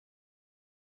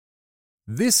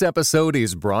This episode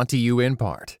is brought to you in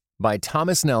part by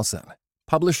Thomas Nelson,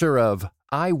 publisher of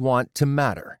I Want to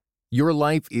Matter. Your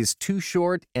life is too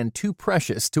short and too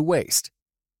precious to waste.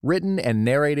 Written and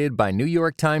narrated by New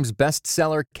York Times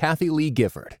bestseller Kathy Lee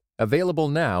Gifford. Available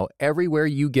now everywhere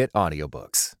you get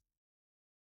audiobooks.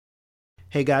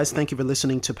 Hey guys, thank you for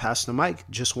listening to Pass the Mic.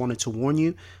 Just wanted to warn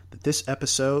you that this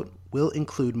episode will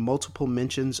include multiple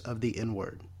mentions of the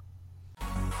N-word.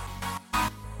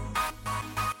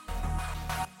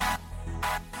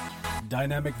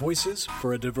 Dynamic voices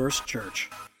for a diverse church.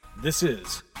 This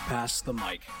is Pass the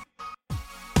Mic.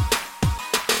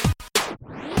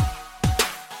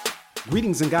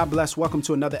 Greetings and God bless. Welcome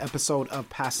to another episode of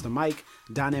Pass the Mic,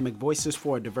 Dynamic Voices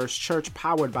for a Diverse Church,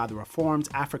 powered by the Reformed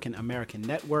African American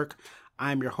Network.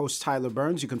 I'm your host, Tyler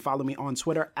Burns. You can follow me on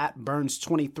Twitter at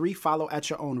Burns23. Follow at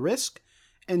your own risk.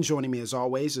 And joining me as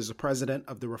always is the president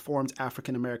of the Reformed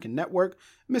African American Network,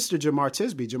 Mr. Jemar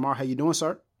Tisby. Jemar, how you doing,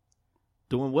 sir?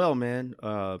 Doing well, man.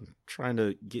 Trying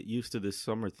to get used to this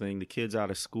summer thing. The kids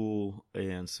out of school,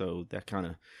 and so that kind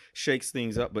of shakes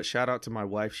things up. But shout out to my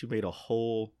wife. She made a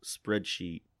whole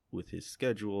spreadsheet with his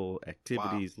schedule,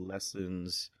 activities,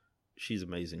 lessons. She's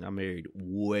amazing. I married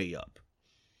way up.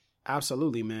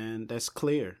 Absolutely, man. That's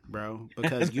clear, bro.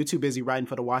 Because you're too busy writing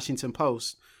for the Washington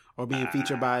Post or being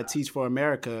featured by Teach for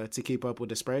America to keep up with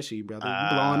the spreadsheet, brother.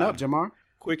 You blowing up, Jemar.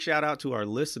 Quick shout out to our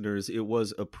listeners. It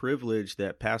was a privilege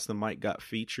that Pass the Mic got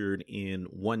featured in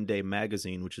One Day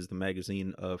Magazine, which is the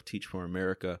magazine of Teach for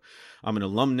America. I'm an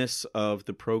alumnus of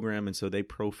the program, and so they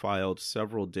profiled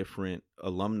several different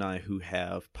alumni who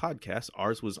have podcasts.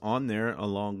 Ours was on there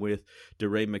along with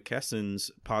DeRay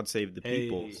McKesson's Pod Save the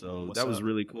People. So that was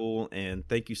really cool, and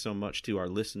thank you so much to our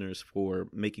listeners for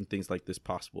making things like this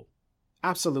possible.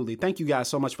 Absolutely. Thank you guys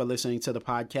so much for listening to the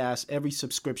podcast. Every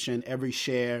subscription, every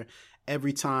share,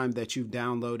 every time that you've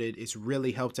downloaded, it's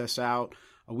really helped us out.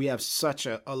 We have such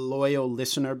a loyal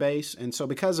listener base. And so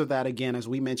because of that, again, as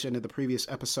we mentioned in the previous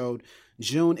episode,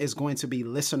 June is going to be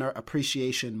Listener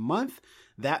Appreciation Month.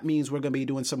 That means we're going to be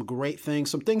doing some great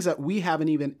things, some things that we haven't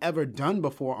even ever done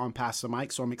before on Pass the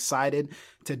Mic. So I'm excited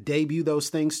to debut those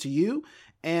things to you.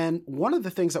 And one of the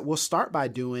things that we'll start by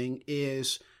doing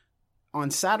is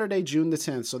on Saturday, June the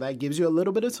 10th. So that gives you a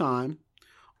little bit of time.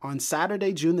 On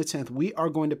Saturday, June the 10th, we are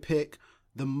going to pick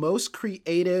the most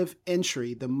creative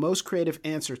entry, the most creative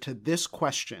answer to this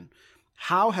question.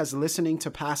 How has listening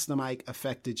to Pass the Mic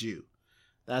affected you?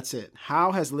 That's it.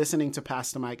 How has listening to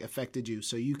Pass the Mic affected you?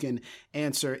 So you can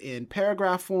answer in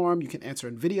paragraph form, you can answer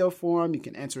in video form, you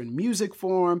can answer in music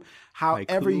form,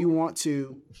 however you want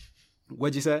to.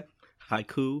 What'd you say?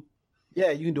 Haiku. Yeah,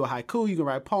 you can do a haiku, you can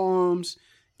write poems.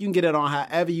 You can get it on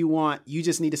however you want. You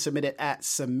just need to submit it at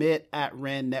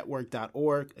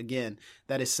submit@randnetwork.org. Again,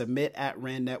 that is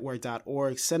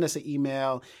submit@randnetwork.org. Send us an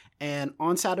email. And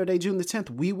on Saturday, June the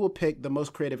 10th, we will pick the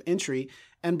most creative entry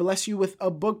and bless you with a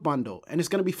book bundle. And it's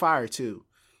going to be fire too.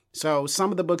 So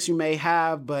some of the books you may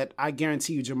have, but I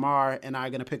guarantee you Jemar and I are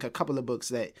going to pick a couple of books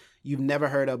that you've never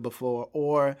heard of before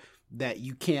or that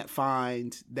you can't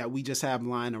find, that we just have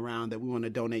lying around that we want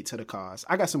to donate to the cause.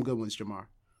 I got some good ones, Jemar.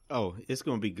 Oh, it's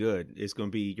going to be good. It's going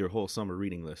to be your whole summer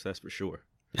reading list. That's for sure.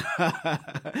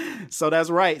 So that's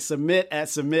right.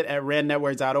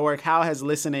 Submit@randnetwork.org. How has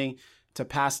listening to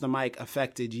Pass the Mic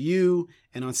affected you?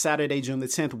 And on Saturday, June the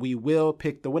 10th, we will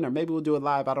pick the winner. Maybe we'll do it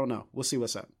live. I don't know. We'll see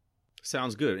what's up.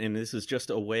 Sounds good. And this is just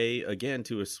a way, again,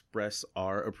 to express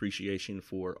our appreciation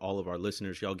for all of our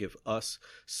listeners. Y'all give us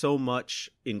so much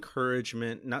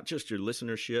encouragement, not just your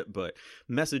listenership, but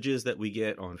messages that we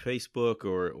get on Facebook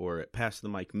or at Pass the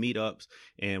Mic meetups.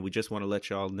 And we just want to let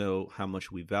y'all know how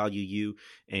much we value you.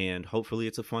 And hopefully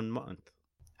it's a fun month.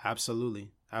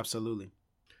 Absolutely. Absolutely.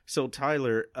 So,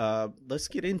 Tyler, let's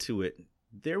get into it.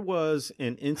 There was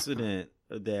an incident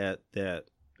that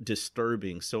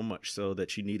disturbing, so much so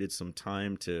that you needed some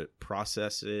time to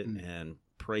process it and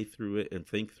pray through it and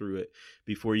think through it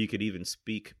before you could even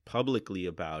speak publicly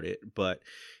about it. But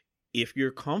if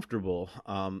you're comfortable,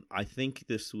 I think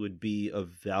this would be a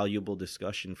valuable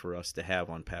discussion for us to have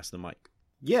on Pass the Mic.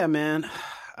 Yeah, man.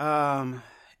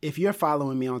 If you're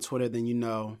following me on Twitter, then you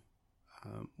know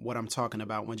what I'm talking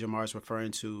about when Jemar's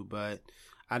referring to, but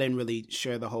I didn't really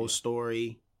share the whole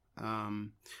story.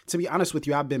 To be honest with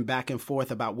you, I've been back and forth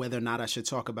about whether or not I should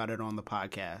talk about it on the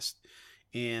podcast.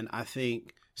 And I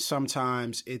think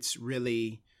sometimes it's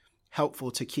really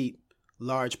helpful to keep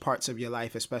large parts of your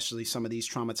life, especially some of these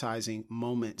traumatizing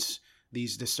moments,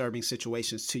 these disturbing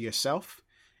situations, to yourself,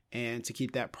 and to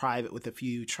keep that private with a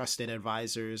few trusted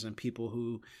advisors and people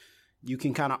who you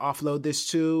can kind of offload this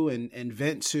to and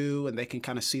vent to, and they can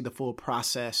kind of see the full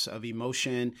process of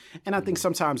emotion. And I think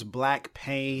sometimes Black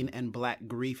pain and Black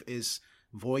grief is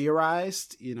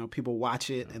voyeurized. You know, people watch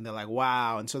it and they're like,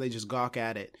 wow. And so they just gawk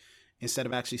at it instead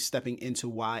of actually stepping into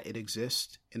why it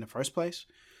exists in the first place.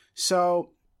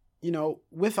 So, you know,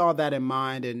 with all that in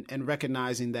mind and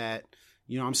recognizing that,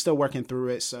 you know, I'm still working through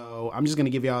it. So I'm just going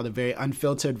to give you all the very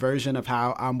unfiltered version of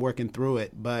how I'm working through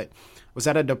it. But I was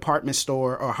at a department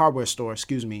store or hardware store,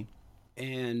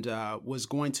 and was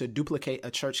going to duplicate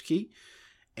a church key.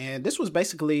 And this was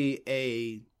basically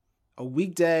a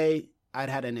weekday. I'd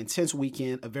had an intense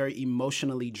weekend, a very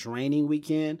emotionally draining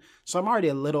weekend. So I'm already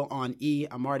a little on E.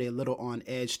 I'm already a little on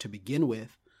edge to begin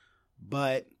with.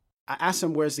 But I asked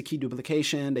them, where's the key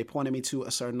duplication? They pointed me to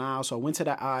a certain aisle. So I went to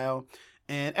that aisle.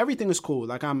 And everything was cool.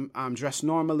 Like I'm dressed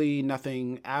normally,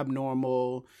 nothing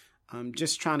abnormal. I'm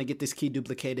just trying to get this key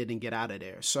duplicated and get out of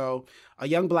there. So a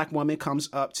young Black woman comes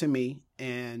up to me,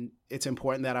 and it's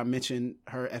important that I mention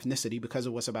her ethnicity because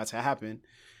of what's about to happen.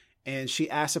 And she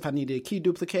asked if I needed a key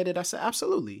duplicated. I said,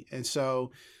 absolutely. And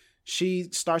so she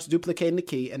starts duplicating the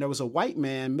key. And there was a white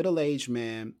man, middle-aged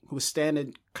man, who was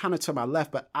standing kind of to my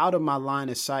left, but out of my line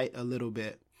of sight a little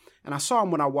bit. And I saw him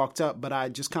when I walked up, but I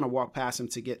just kind of walked past him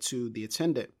to get to the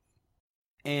attendant.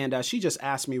 And she just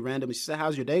asked me randomly, she said,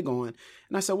 how's your day going?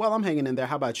 And I said, well, I'm hanging in there.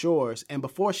 How about yours? And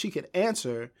before she could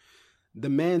answer, the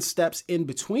man steps in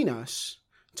between us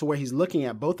to where he's looking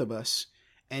at both of us.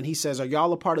 And he says, are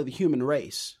y'all a part of the human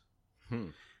race?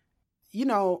 You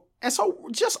know, and so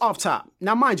just off top.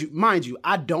 Now, mind you,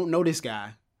 I don't know this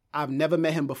guy. I've never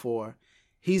met him before.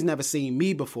 He's never seen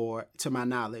me before, to my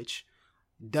knowledge.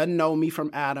 Doesn't know me from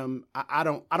Adam. I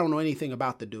don't know anything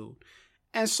about the dude.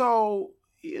 And so,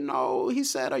 you know, he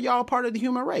said, are y'all part of the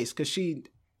human race? Because she,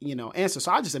 you know, answered.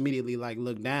 So I just immediately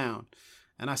looked down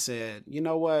and I said, you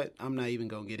know what? I'm not even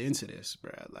going to get into this,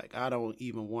 bro. Like, I don't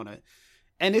even want to.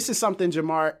 And this is something,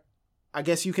 Jamar, I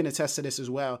guess you can attest to this as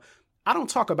well. I don't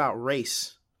talk about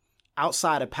race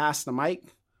outside of Pass the Mic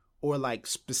or like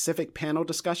specific panel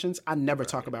discussions. I never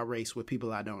talk about race with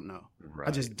people I don't know. Right.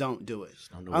 I just don't do it.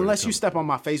 Unless you step on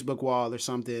my Facebook wall or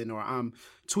something, or I'm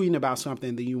tweeting about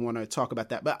something that you want to talk about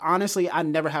that. But honestly, I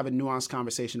never have a nuanced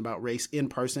conversation about race in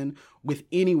person with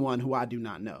anyone who I do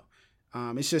not know.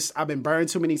 It's just, I've been burned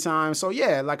too many times. So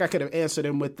yeah, like I could have answered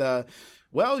him with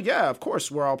well, yeah, of course,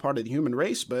 we're all part of the human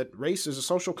race, but race is a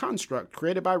social construct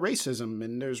created by racism.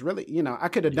 And there's really, you know, I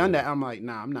could have done that. I'm like,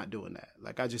 nah, I'm not doing that.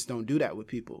 Like, I just don't do that with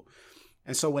people.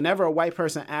 And so whenever a white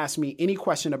person asks me any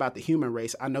question about the human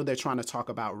race, I know they're trying to talk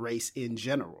about race in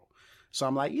general. So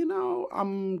I'm like, you know,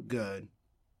 I'm good.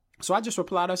 So I just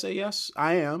replied, I say, yes,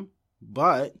 I am,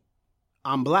 but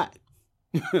I'm Black.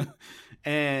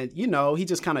 And, you know, he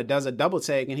just kind of does a double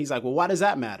take and he's like, well, why does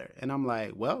that matter? And I'm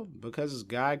like, well, because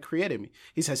God created me.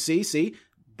 He says, see,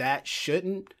 that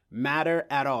shouldn't matter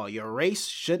at all. Your race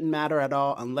shouldn't matter at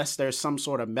all unless there's some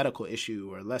sort of medical issue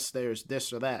or unless there's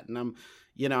this or that. And I'm,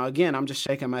 you know, again, I'm just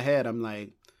shaking my head. I'm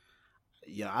like,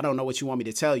 yeah, I don't know what you want me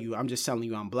to tell you. I'm just telling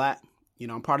you I'm Black. You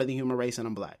know, I'm part of the human race and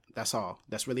I'm Black. That's all.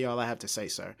 That's really all I have to say,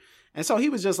 sir. And so he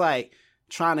was just like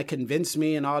trying to convince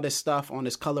me and all this stuff on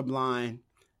this colorblind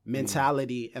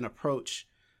mentality and approach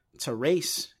to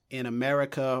race in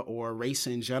America or race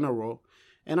in general.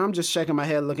 And I'm just shaking my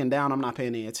head, looking down. I'm not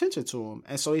paying any attention to him.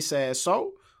 And so he says,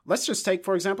 so let's just take,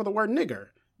 for example, the word nigger.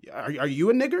 Are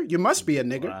you a nigger? You must be a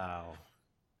nigger. Wow.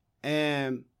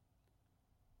 And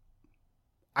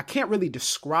I can't really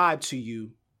describe to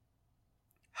you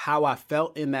how I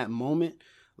felt in that moment.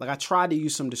 Like, I tried to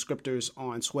use some descriptors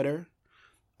on Twitter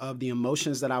of the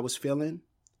emotions that I was feeling.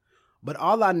 But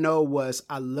all I know was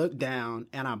I looked down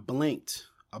and I blinked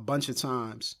a bunch of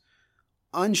times,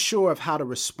 unsure of how to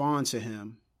respond to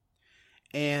him.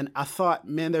 And I thought,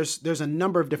 man, there's a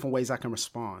number of different ways I can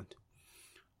respond.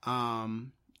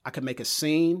 I could make a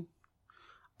scene.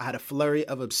 I had a flurry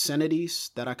of obscenities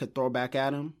that I could throw back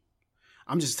at him.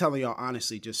 I'm just telling y'all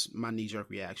honestly, just my knee-jerk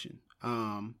reaction.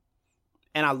 And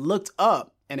I looked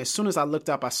up, and as soon as I looked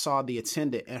up, I saw the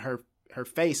attendant, and her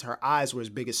face, her eyes were as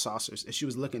big as saucers, and she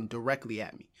was looking directly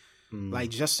at me, like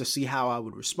just to see how I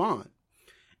would respond.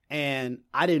 And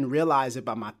I didn't realize it,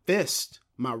 but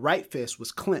my right fist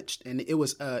was clenched, and it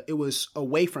was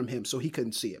away from him, so he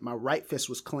couldn't see it. My right fist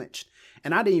was clenched,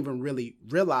 and I didn't even really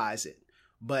realize it,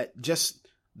 but just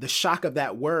the shock of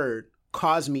that word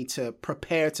caused me to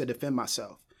prepare to defend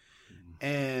myself.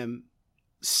 And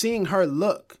seeing her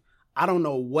look, I don't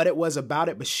know what it was about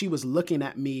it, but she was looking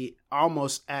at me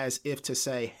almost as if to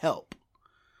say, help,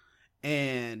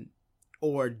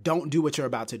 or don't do what you're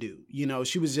about to do. You know,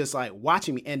 she was just like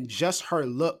watching me, and just her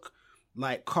look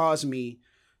like caused me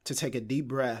to take a deep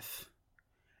breath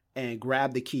and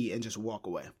grab the key and just walk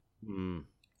away. Mm.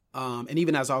 And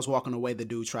even as I was walking away, the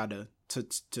dude tried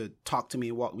to talk to me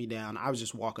and walk me down. I was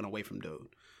just walking away from dude.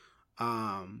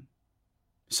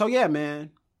 So yeah,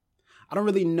 man, I don't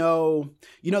really know.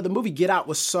 You know, the movie Get Out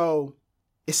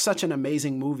it's such an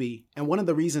amazing movie. And one of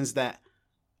the reasons that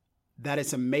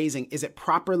it's amazing is it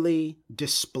properly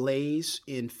displays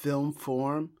in film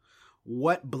form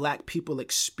what Black people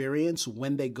experience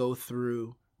when they go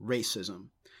through racism.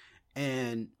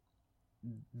 And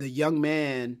the young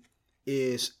man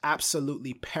is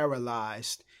absolutely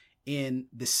paralyzed in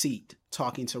the seat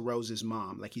talking to Rose's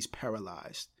mom, like he's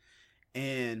paralyzed.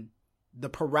 And the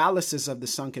paralysis of the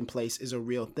sunken place is a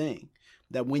real thing.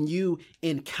 That when you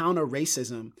encounter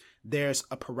racism, there's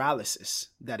a paralysis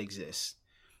that exists.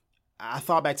 I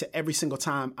thought back to every single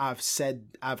time I've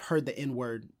heard the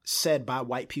N-word said by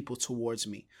white people towards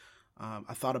me.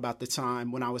 I thought about the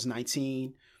time when I was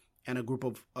 19 and a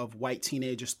group of white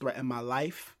teenagers threatened my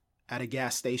life at a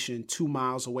gas station 2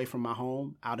 miles away from my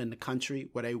home out in the country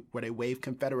where they waved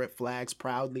Confederate flags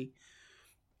proudly.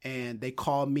 And they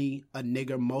called me a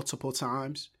nigger multiple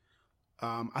times.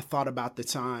 I thought about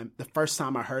the first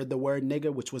time I heard the word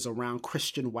nigger, which was around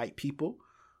Christian white people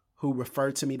who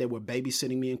referred to me. They were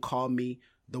babysitting me and called me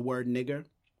the word nigger.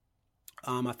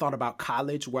 I thought about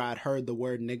college where I'd heard the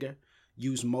word nigger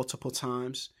used multiple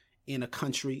times in a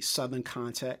country, Southern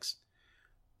context.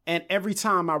 And every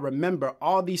time I remember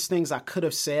all these things I could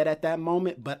have said at that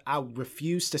moment, but I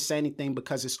refused to say anything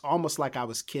because it's almost like I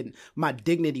was my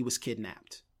dignity was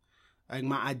kidnapped. Like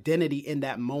my identity in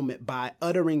that moment, by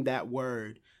uttering that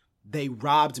word, they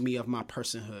robbed me of my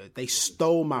personhood. They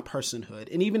stole my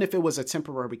personhood. And even if it was a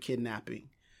temporary kidnapping,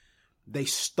 they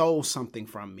stole something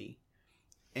from me.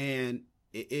 And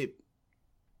the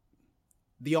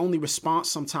only response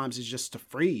sometimes is just to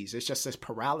freeze. It's just this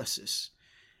paralysis.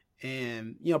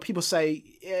 And, you know, people say,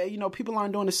 yeah, you know, people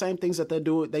aren't doing the same things that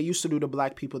they used to do to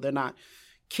Black people. They're not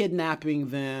kidnapping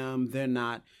them. They're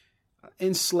not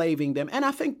enslaving them. And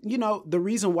I think, you know, the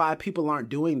reason why people aren't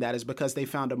doing that is because they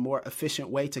found a more efficient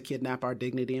way to kidnap our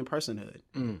dignity and personhood.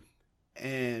 Mm.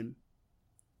 And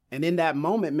in that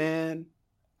moment, man,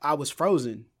 I was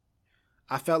frozen.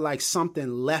 I felt like something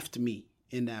left me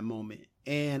in that moment.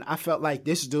 And I felt like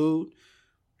this dude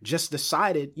just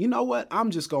decided, you know what?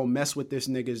 I'm just going to mess with this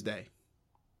nigga's day.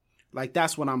 Like,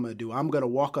 that's what I'm going to do. I'm going to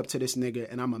walk up to this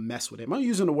nigga and I'm going to mess with him. I'm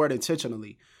using the word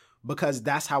intentionally because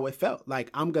that's how it felt.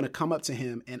 Like, I'm going to come up to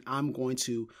him and I'm going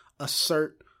to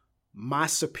assert my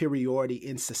superiority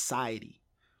in society.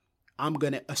 I'm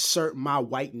going to assert my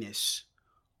whiteness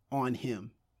on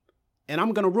him. And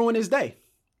I'm going to ruin his day.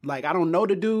 Like, I don't know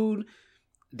the dude.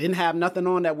 Didn't have nothing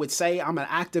on that would say I'm an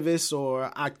activist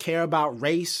or I care about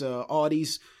race or all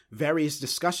these various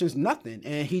discussions, nothing.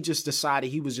 And he just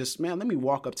decided, he was just, man, let me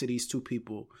walk up to these two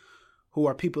people who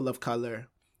are people of color,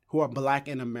 who are Black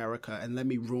in America, and let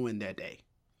me ruin their day.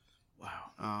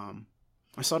 Wow.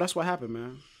 And so that's what happened,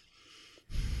 man.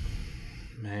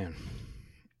 Man,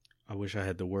 I wish I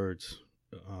had the words.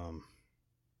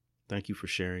 Thank you for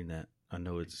sharing that. I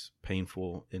know it's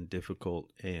painful and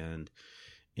difficult, and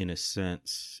in a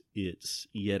sense, it's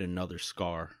yet another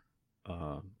scar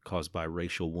caused by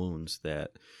racial wounds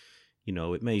that, you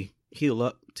know, it may heal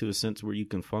up to a sense where you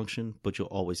can function, but you'll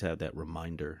always have that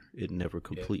reminder. It never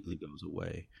completely goes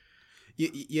away.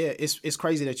 Yeah, it's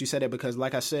crazy that you said that because,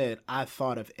 like I said, I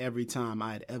thought of every time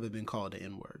I had ever been called the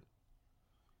N-word.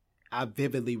 I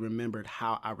vividly remembered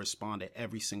how I responded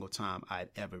every single time I had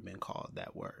ever been called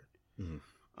that word.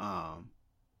 Mm-hmm.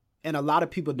 And a lot of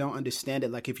people don't understand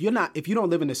it. Like, if you don't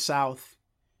live in the South,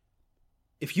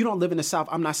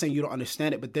 I'm not saying you don't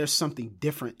understand it, but there's something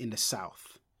different in the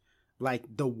South. Like,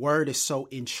 the word is so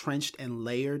entrenched and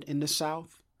layered in the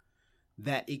South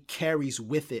that it carries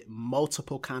with it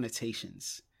multiple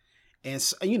connotations. And,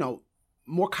 you know,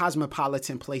 more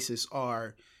cosmopolitan places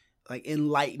are like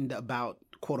enlightened about,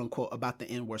 quote unquote, about the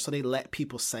N-word. So they let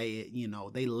people say it, you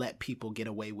know, they let people get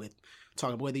away with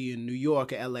talking, whether you're in New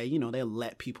York or LA, you know, they'll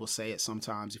let people say it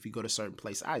sometimes if you go to certain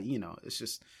places. You know, it's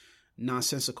just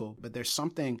nonsensical. But there's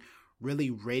something really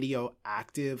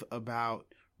radioactive about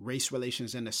race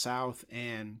relations in the South.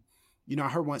 And, you know, I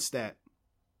heard once that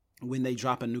when they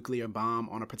drop a nuclear bomb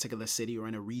on a particular city or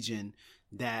in a region,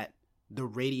 that the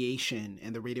radiation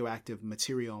and the radioactive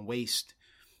material and waste,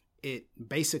 it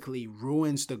basically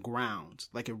ruins the ground.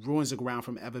 Like, it ruins the ground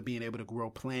from ever being able to grow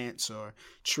plants or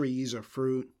trees or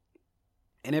fruit.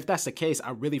 And if that's the case,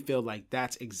 I really feel like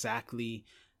that's exactly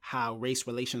how race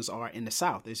relations are in the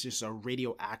South. It's just a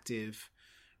radioactive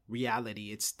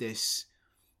reality. It's this,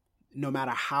 no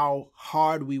matter how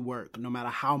hard we work, no matter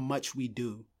how much we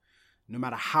do, No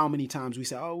matter how many times we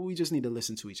say, oh, we just need to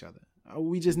listen to each other. Oh,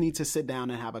 we just need to sit down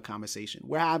and have a conversation.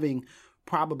 We're having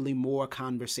probably more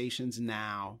conversations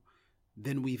now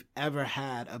than we've ever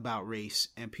had about race,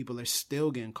 and people are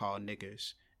still getting called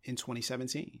niggers in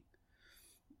 2017.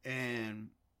 And,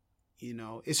 you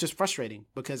know, it's just frustrating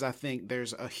because I think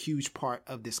there's a huge part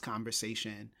of this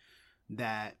conversation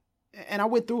that, and I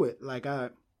went through it. Like, I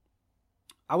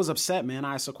was upset, man.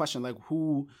 I asked a question like,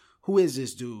 who is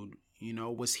this dude? You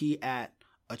know, was he at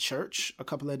a church a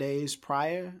couple of days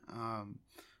prior?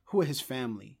 Who are his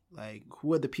family? Like,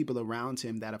 who are the people around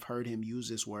him that have heard him use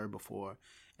this word before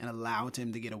and allowed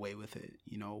him to get away with it?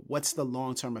 You know, what's the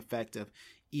long-term effect of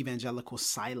evangelical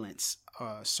silence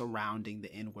surrounding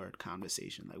the N-word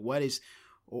conversation? Like, what is,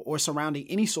 or surrounding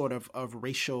any sort of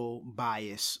racial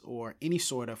bias or any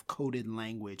sort of coded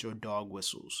language or dog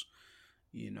whistles?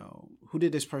 You know,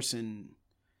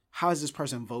 how has this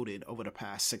person voted over the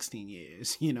past 16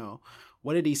 years? You know,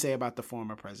 what did he say about the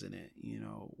former president? You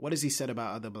know, what has he said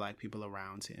about other Black people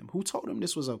around him? Who told him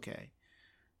this was okay?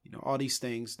 You know, all these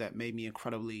things that made me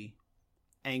incredibly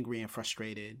angry and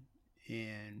frustrated,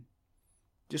 and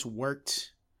just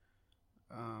worked,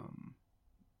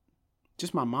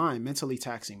 just my mind, mentally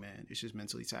taxing, man. It's just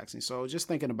mentally taxing. So just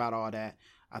thinking about all that,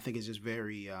 I think it's just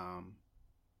very,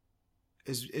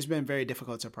 it's been very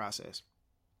difficult to process.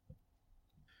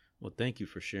 Well, thank you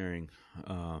for sharing.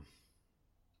 I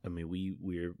mean,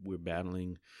 we're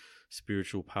battling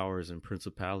spiritual powers and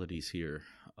principalities here.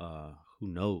 Who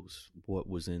knows what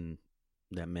was in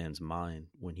that man's mind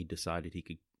when he decided he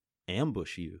could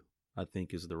ambush you, I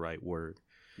think is the right word.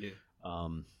 Yeah.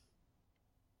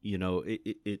 You know,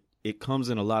 it comes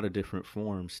in a lot of different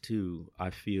forms too.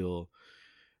 I feel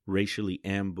racially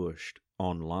ambushed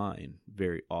online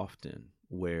very often,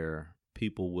 where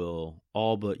people will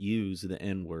all but use the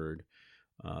N-word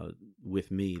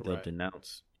with me. Correct. They'll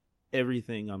denounce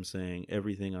everything I'm saying,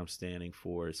 everything I'm standing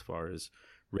for as far as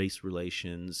race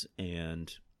relations.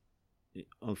 And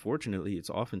unfortunately, it's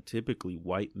often typically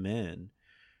white men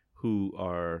who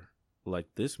are like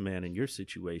this man in your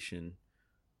situation,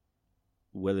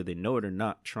 whether they know it or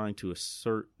not, trying to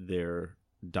assert their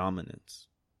dominance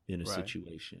in a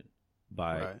situation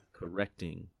by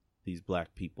correcting these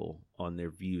Black people on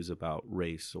their views about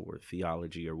race or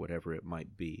theology or whatever it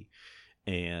might be.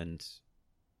 And,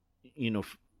 you know,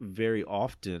 very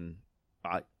often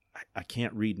I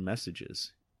can't read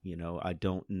messages. You know, I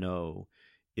don't know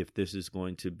if this is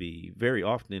going to be, very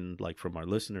often, like from our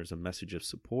listeners, a message of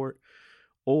support,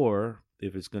 or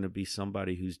if it's going to be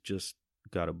somebody who's just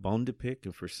got a bone to pick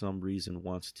and for some reason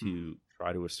wants to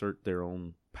try to assert their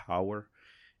own power,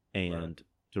 and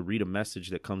to read a message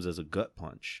that comes as a gut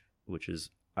punch, which is,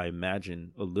 I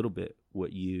imagine, a little bit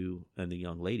what you and the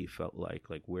young lady felt like.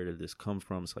 Like, where did this come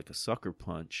from? It's like a sucker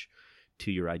punch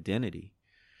to your identity.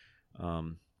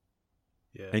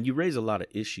 And you raise a lot of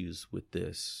issues with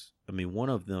this. I mean, one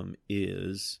of them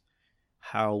is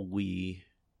how many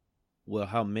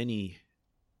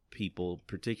people,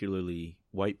 particularly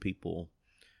white people,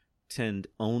 tend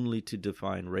only to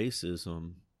define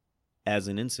racism as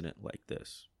an incident like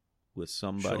this, with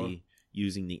somebody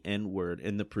using the N-word,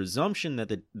 and the presumption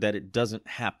that it doesn't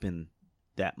happen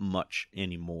that much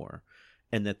anymore,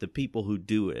 and that the people who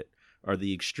do it are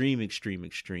the extreme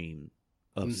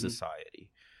of society,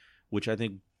 which I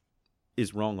think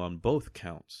is wrong on both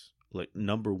counts. Like,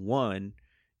 number one,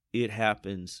 it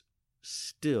happens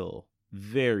still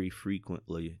very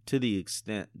frequently, to the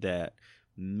extent that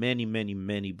many, many,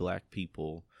 many Black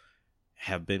people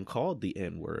have been called the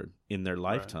N-word in their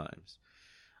lifetimes.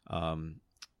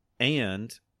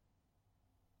 And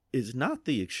is not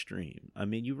the extreme. I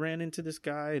mean, you ran into this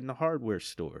guy in the hardware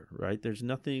store, right? There's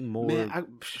nothing more. Man,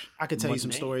 I could tell you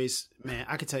some stories. Man,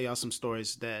 I could tell y'all some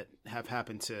stories that have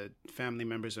happened to family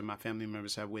members, or my family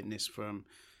members have witnessed, from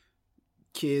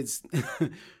kids,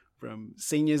 from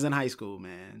seniors in high school,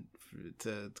 man,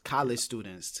 to college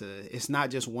students. To, it's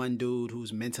not just one dude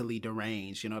who's mentally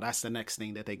deranged. You know, that's the next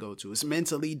thing that they go to. It's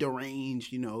mentally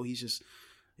deranged. You know, he's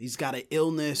got an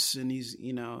illness, and he's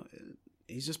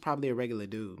just probably a regular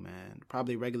dude, man.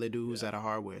 Probably a regular dude who's at a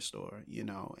hardware store, you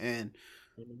know. And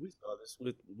we saw this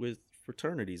with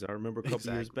fraternities. I remember a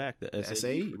couple years back, the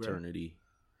SAE fraternity.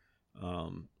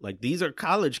 Like, these are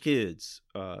college kids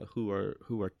who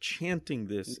are chanting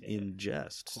this in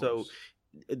jest. So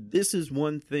this is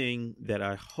one thing that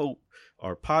I hope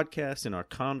our podcast and our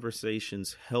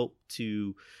conversations help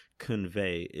to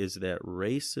convey, is that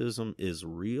racism is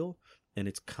real and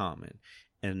it's common.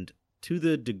 And to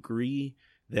the degree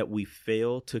that we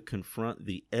fail to confront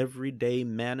the everyday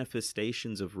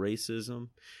manifestations of racism,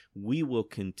 we will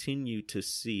continue to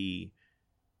see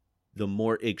the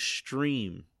more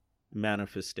extreme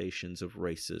manifestations of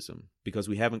racism, because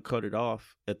we haven't cut it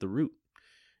off at the root.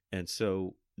 And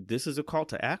so this is a call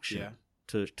to action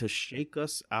to shake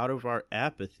us out of our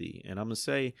apathy. And I'm going to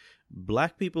say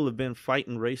Black people have been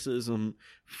fighting racism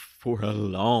for a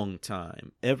long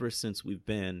time, ever since we've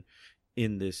been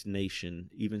in this nation,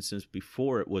 even since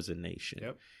before it was a nation.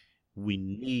 Yep. We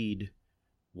need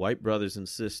white brothers and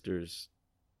sisters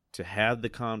to have the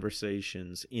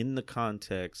conversations in the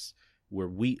context where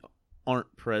we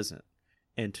aren't present,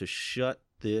 and to shut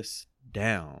this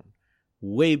down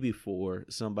way before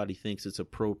somebody thinks it's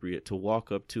appropriate to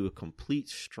walk up to a complete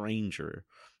stranger,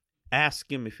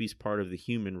 ask him if he's part of the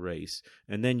human race,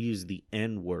 and then use the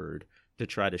N-word to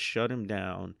try to shut him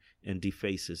down and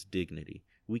deface his dignity.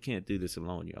 We can't do this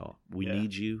alone, y'all. We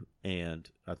need you, and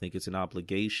I think it's an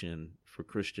obligation for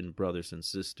Christian brothers and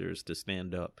sisters to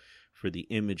stand up for the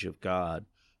image of God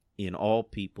in all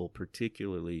people,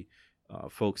 particularly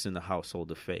folks in the household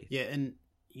of faith. Yeah, and,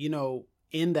 you know,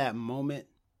 in that moment,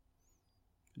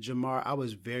 Jamar, I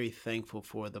was very thankful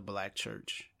for the Black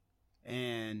church.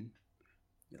 And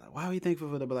you're like, why are you thankful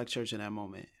for the Black church in that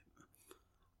moment?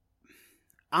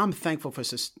 I'm thankful for,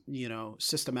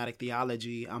 systematic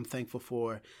theology. I'm thankful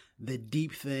for the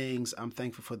deep things. I'm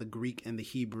thankful for the Greek and the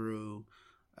Hebrew.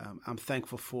 I'm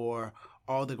thankful for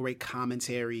all the great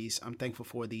commentaries. I'm thankful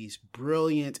for these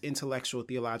brilliant intellectual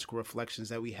theological reflections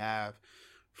that we have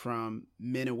from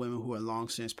men and women who are long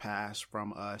since passed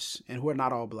from us and who are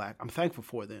not all Black. I'm thankful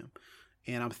for them.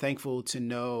 And I'm thankful to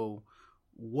know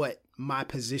what my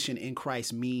position in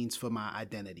Christ means for my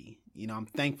identity. You know, I'm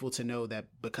thankful to know that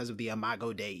because of the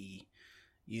Imago Dei,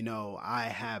 you know, I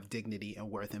have dignity and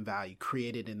worth and value,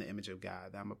 created in the image of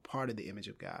God. I'm a part of the image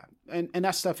of God. And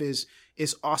that stuff is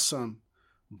awesome.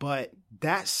 But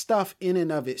that stuff in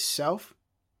and of itself,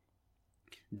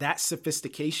 that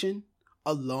sophistication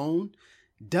alone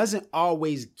doesn't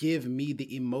always give me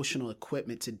the emotional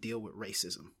equipment to deal with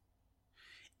racism.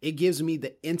 It gives me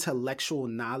the intellectual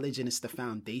knowledge, and it's the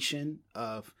foundation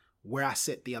of where I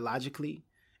sit theologically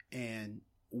and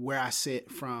where I sit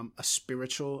from a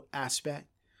spiritual aspect.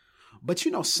 But,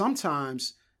 you know,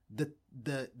 sometimes the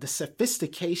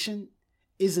sophistication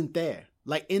isn't there.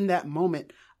 Like in that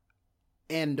moment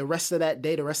and the rest of that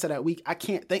day, the rest of that week, I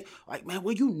can't think like, man,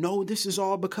 well, you know, this is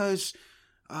all because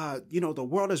the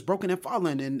world is broken and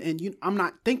fallen, and I'm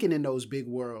not thinking in those big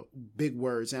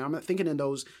words, and I'm not thinking in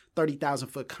those 30,000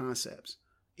 foot concepts.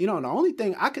 You know, the only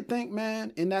thing I could think,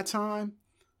 man, in that time,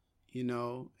 you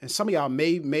know, and some of y'all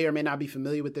may or may not be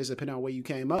familiar with this depending on where you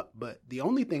came up, but the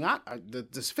only thing the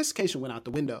sophistication went out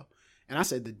the window, and I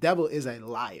said, the devil is a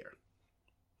liar.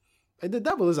 Like, the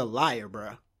devil is a liar,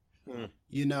 bruh.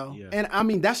 You know, and I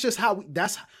mean, that's just how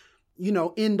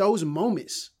in those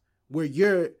moments where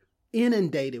you're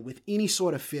inundated with any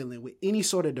sort of feeling, with any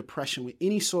sort of depression, with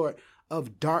any sort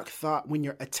of dark thought, when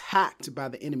you're attacked by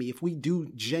the enemy, if we do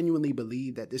genuinely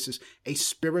believe that this is a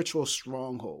spiritual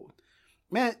stronghold,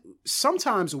 man,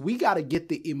 sometimes we got to get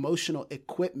the emotional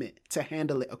equipment to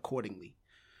handle it accordingly.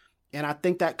 And I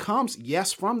think that comes,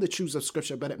 yes, from the truths of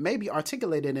Scripture, but it may be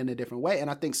articulated in a different way. And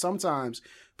I think sometimes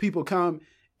people come,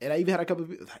 and I even had a couple of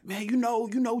people like, man, you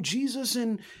know, Jesus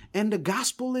and the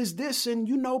gospel is this, and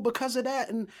because of that.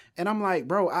 And I'm like,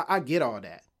 bro, I get all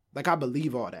that. Like, I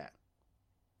believe all that.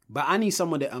 But I need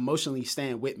someone to emotionally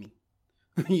stand with me.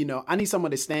 I need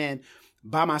someone to stand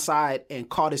by my side and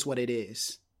call this what it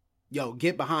is. Yo,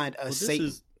 get behind us,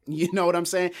 Satan. You know what I'm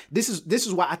saying? This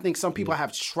is why I think some people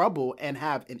have trouble and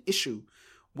have an issue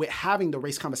with having the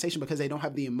race conversation, because they don't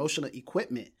have the emotional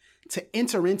equipment to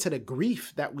enter into the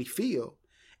grief that we feel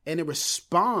and to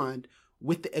respond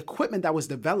with the equipment that was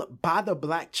developed by the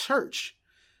Black church,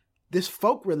 this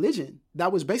folk religion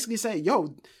that was basically saying,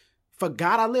 yo, for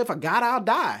God I live, for God I'll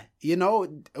die. You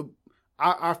know,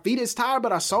 our feet is tired,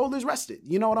 but our soul is rested.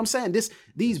 You know what I'm saying?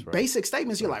 These basic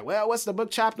statements, you're like, well, what's the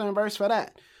book, chapter, and verse for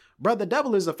that? Bro, the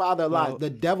devil is the father of lies. The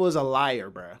devil is a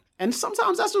liar, bro. And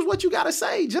sometimes that's just what you got to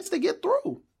say just to get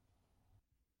through.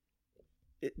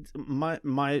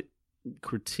 My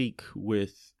critique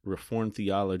with Reformed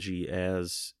theology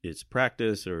as it's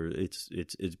practiced or it's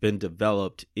been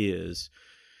developed is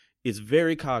it's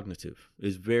very cognitive,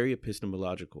 it's very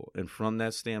epistemological, and from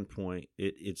that standpoint,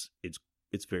 it's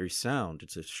very sound.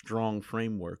 It's a strong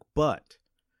framework, but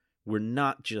we're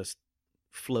not just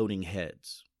floating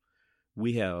heads.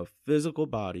 We have physical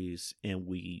bodies and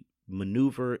we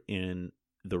maneuver in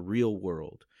the real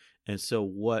world. And so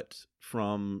what,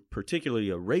 from particularly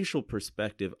a racial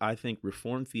perspective, I think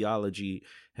Reformed theology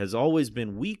has always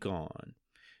been weak on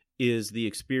is the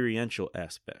experiential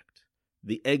aspect.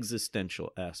 the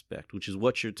existential aspect, which is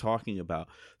what you're talking about,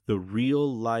 the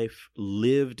real life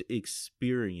lived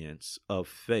experience of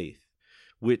faith,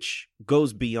 which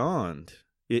goes beyond,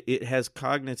 it has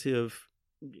cognitive,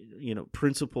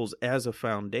 principles as a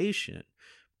foundation,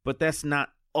 but that's not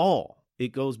all.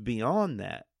 It goes beyond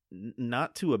that,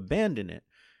 not to abandon it,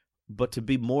 but to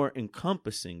be more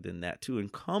encompassing than that, to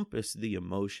encompass the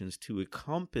emotions, to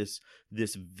encompass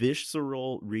this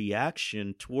visceral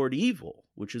reaction toward evil,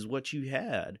 which is what you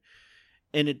had.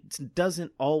 And it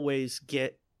doesn't always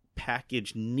get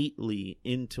packaged neatly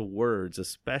into words,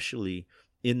 especially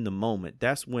in the moment.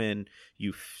 That's when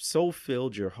you've so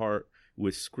filled your heart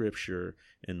with Scripture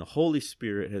and the Holy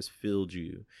Spirit has filled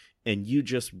you, and you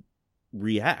just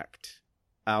react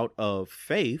out of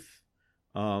faith,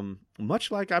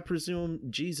 much like I presume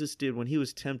Jesus did when he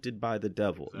was tempted by the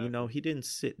devil. Exactly. He didn't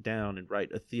sit down and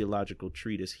write a theological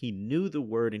treatise. He knew the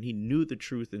word and he knew the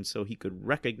truth, and so he could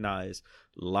recognize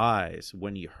lies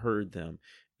when he heard them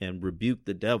and rebuke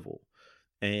the devil.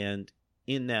 And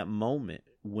in that moment,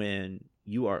 when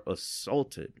you are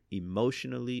assaulted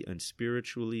emotionally and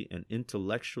spiritually and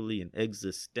intellectually and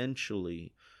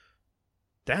existentially,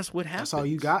 that's what happens. That's all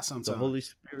you got sometimes. The Holy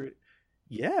Spirit.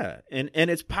 Yeah, and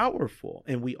it's powerful,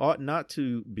 and we ought not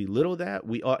to belittle that.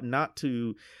 We ought not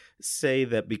to say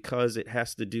that because it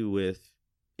has to do with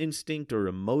instinct or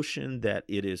emotion that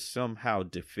it is somehow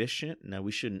deficient. Now,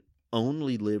 we shouldn't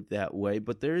only live that way,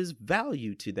 but there is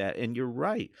value to that, and you're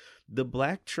right. The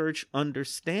Black church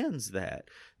understands that.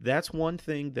 That's one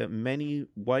thing that many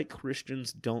white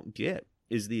Christians don't get,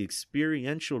 is the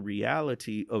experiential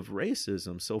reality of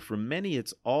racism. So for many,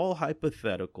 it's all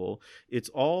hypothetical, it's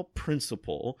all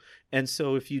principle. And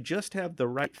so if you just have the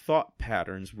right thought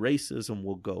patterns, racism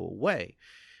will go away.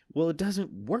 Well, it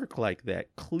doesn't work like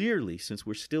that, clearly, since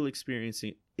we're still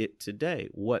experiencing it today.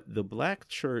 What the Black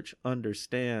church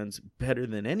understands better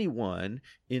than anyone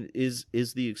is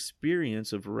the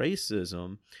experience of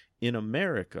racism in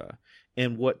America.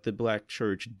 And what the Black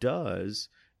church does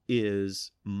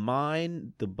is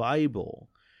mine the Bible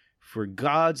for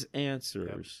God's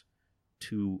answers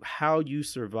to how you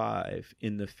survive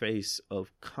in the face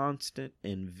of constant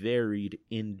and varied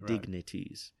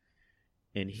indignities.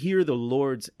 Right. And hear the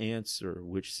Lord's answer,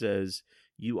 which says,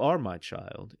 you are my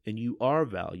child and you are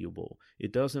valuable.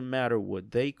 It doesn't matter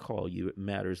what they call you. It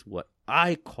matters what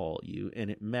I call you, and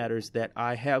it matters that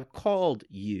I have called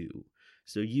you.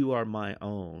 So you are my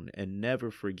own, and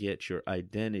never forget your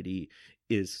identity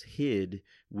is hid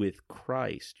with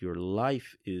Christ. Your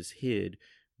life is hid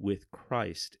with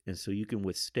Christ. And so you can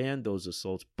withstand those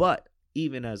assaults. But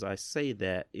even as I say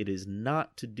that, it is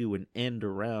not to do an end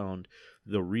around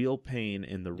the real pain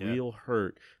and the real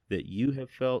hurt that you have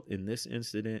felt in this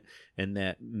incident, and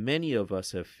that many of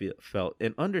us have felt.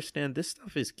 And understand, this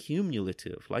stuff is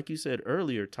cumulative. Like you said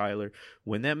earlier, Tyler,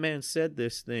 when that man said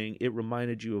this thing, it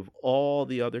reminded you of all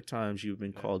the other times you've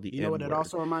been called the N-word. You know what it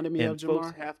also reminded me of,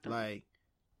 Jamar?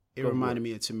 It reminded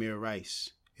me of Tamir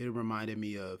Rice. It reminded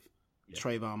me of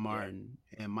Trayvon Martin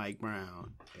and Mike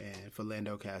Brown and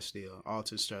Philando Castile,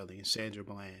 Alton Sterling and Sandra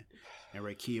Bland and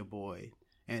Rakia Boyd,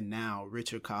 and now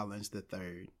Richard Collins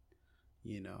III.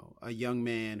 A young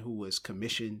man who was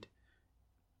commissioned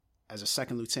as a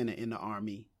second lieutenant in the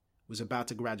Army, was about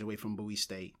to graduate from Bowie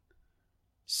State,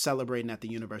 celebrating at the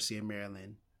University of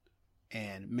Maryland,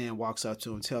 and man walks up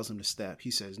to him, tells him to step.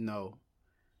 He says no,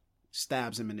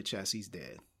 stabs him in the chest. He's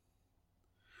dead.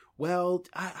 Well,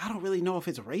 I don't really know if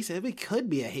it's racist. It could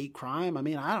be a hate crime. I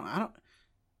mean, I don't.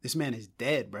 This man is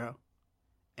dead, bro.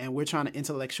 And we're trying to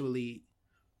intellectually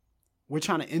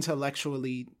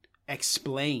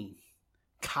explain,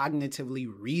 cognitively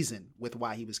reason with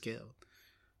why he was killed.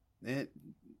 And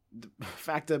the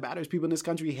fact of the matter is, people in this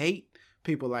country hate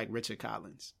people like Richard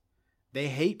Collins. They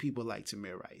hate people like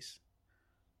Tamir Rice.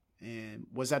 And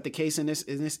was that the case in this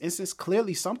instance?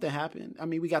 Clearly something happened. I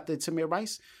mean, we got the Tamir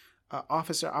Rice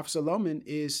Officer Loman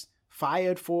is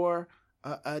fired for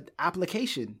an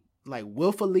application, like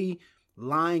willfully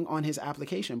lying on his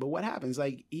application. But what happens?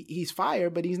 Like, he's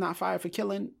fired, but he's not fired for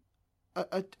killing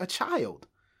a child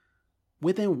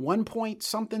within 1 point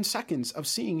something seconds of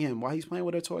seeing him while he's playing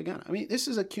with a toy gun. I mean, this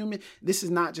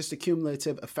is not just a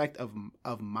cumulative effect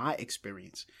of my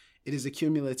experience. It is a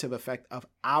cumulative effect of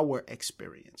our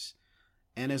experience.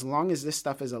 And as long as this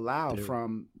stuff is allowed,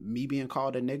 from me being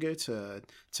called a nigger to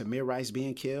Tamir Rice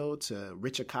being killed, to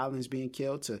Richard Collins being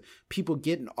killed, to people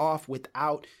getting off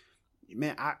without,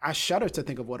 man, I shudder to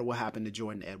think of what will happen to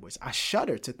Jordan Edwards. I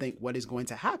shudder to think what is going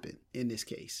to happen in this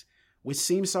case, which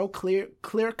seems so clear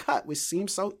cut, which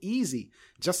seems so easy,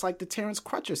 just like the Terrence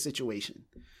Crutcher situation.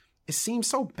 It seems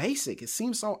so basic. It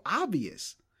seems so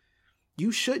obvious.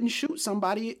 You shouldn't shoot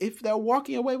somebody if they're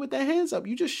walking away with their hands up.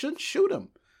 You just shouldn't shoot them.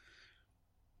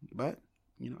 But,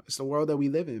 it's the world that we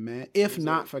live in, man. If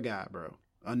not for God, bro.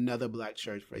 Another black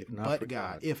church faith. But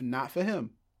God. If not for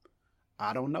him,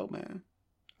 I don't know, man.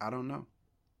 I don't know.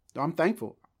 I'm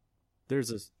thankful.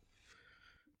 There's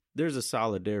a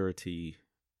solidarity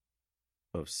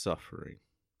of suffering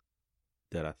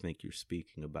that I think you're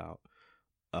speaking about.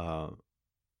 A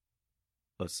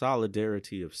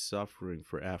solidarity of suffering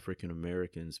for African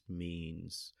Americans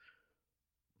means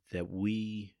that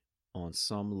we, on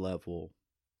some level,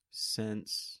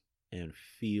 sense and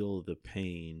feel the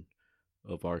pain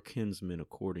of our kinsmen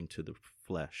according to the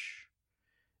flesh.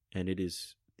 And it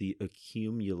is the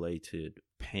accumulated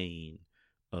pain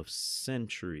of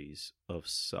centuries of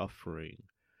suffering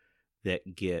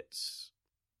that gets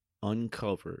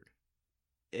uncovered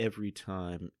every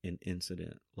time an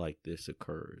incident like this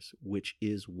occurs, which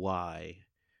is why,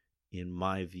 in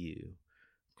my view,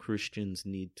 Christians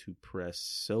need to press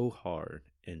so hard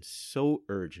and so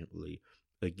urgently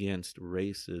against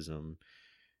racism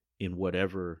in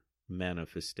whatever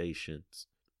manifestations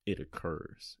it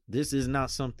occurs. This is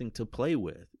not something to play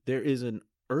with. There is an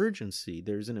urgency,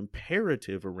 there's an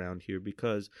imperative around here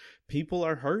because people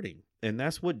are hurting. And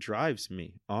that's what drives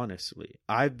me, honestly.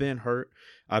 I've been hurt.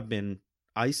 I've been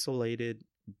isolated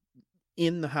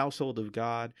in the household of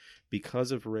God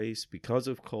because of race, because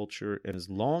of culture. And as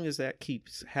long as that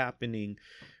keeps happening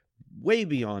way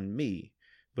beyond me,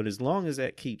 but as long as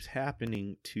that keeps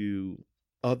happening to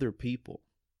other people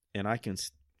and I can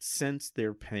sense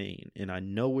their pain and I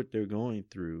know what they're going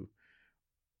through,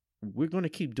 we're going to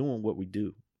keep doing what we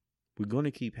do. We're going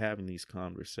to keep having these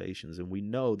conversations. And we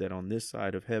know that on this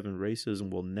side of heaven,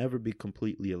 racism will never be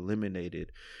completely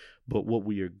eliminated. But what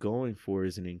we are going for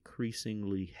is an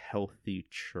increasingly healthy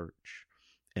church.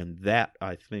 And that,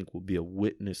 I think, will be a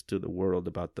witness to the world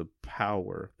about the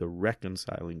power, the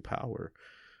reconciling power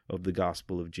of the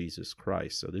gospel of Jesus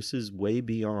Christ. So this is way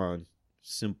beyond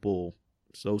simple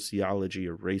sociology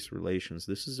or race relations.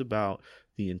 This is about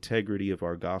the integrity of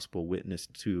our gospel witness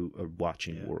to a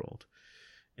watching world.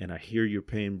 And I hear your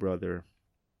pain, brother.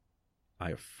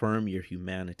 I affirm your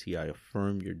humanity. I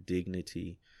affirm your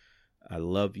dignity. I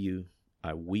love you.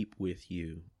 I weep with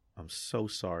you. I'm so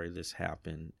sorry this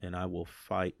happened, and I will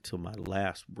fight till my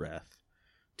last breath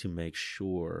to make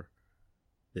sure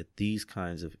that these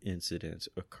kinds of incidents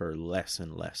occur less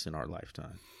and less in our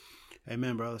lifetime.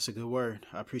 Amen, bro. That's a good word.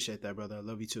 I appreciate that, brother. I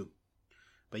love you too.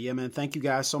 But yeah, man, thank you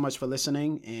guys so much for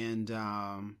listening, and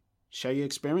share your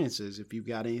experiences. If you've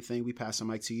got anything, we pass the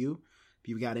mic to you. If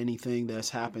you've got anything that's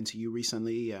happened to you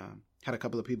recently, had a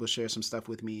couple of people share some stuff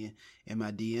with me in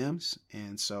my DMs.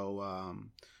 And so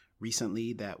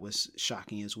recently that was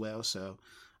shocking as well. So,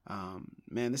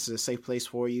 man, this is a safe place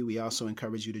for you. We also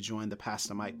encourage you to join the Pass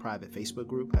the Mic private Facebook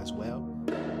group as well.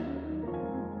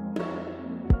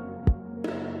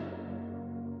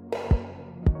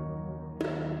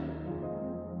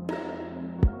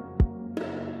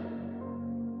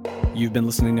 You've been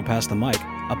listening to Pass the Mic,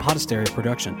 a Podastery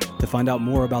production. To find out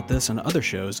more about this and other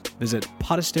shows, visit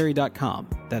podastery.com.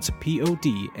 That's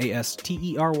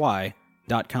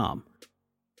PODASTERY.com.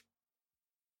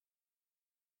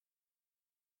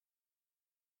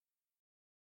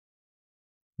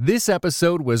 This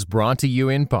episode was brought to you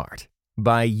in part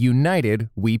by United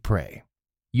We Pray.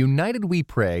 United We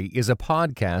Pray is a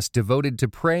podcast devoted to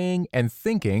praying and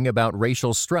thinking about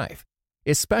racial strife,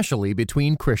 especially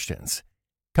between Christians.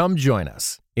 Come join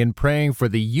us in praying for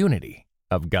the unity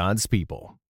of God's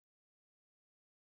people.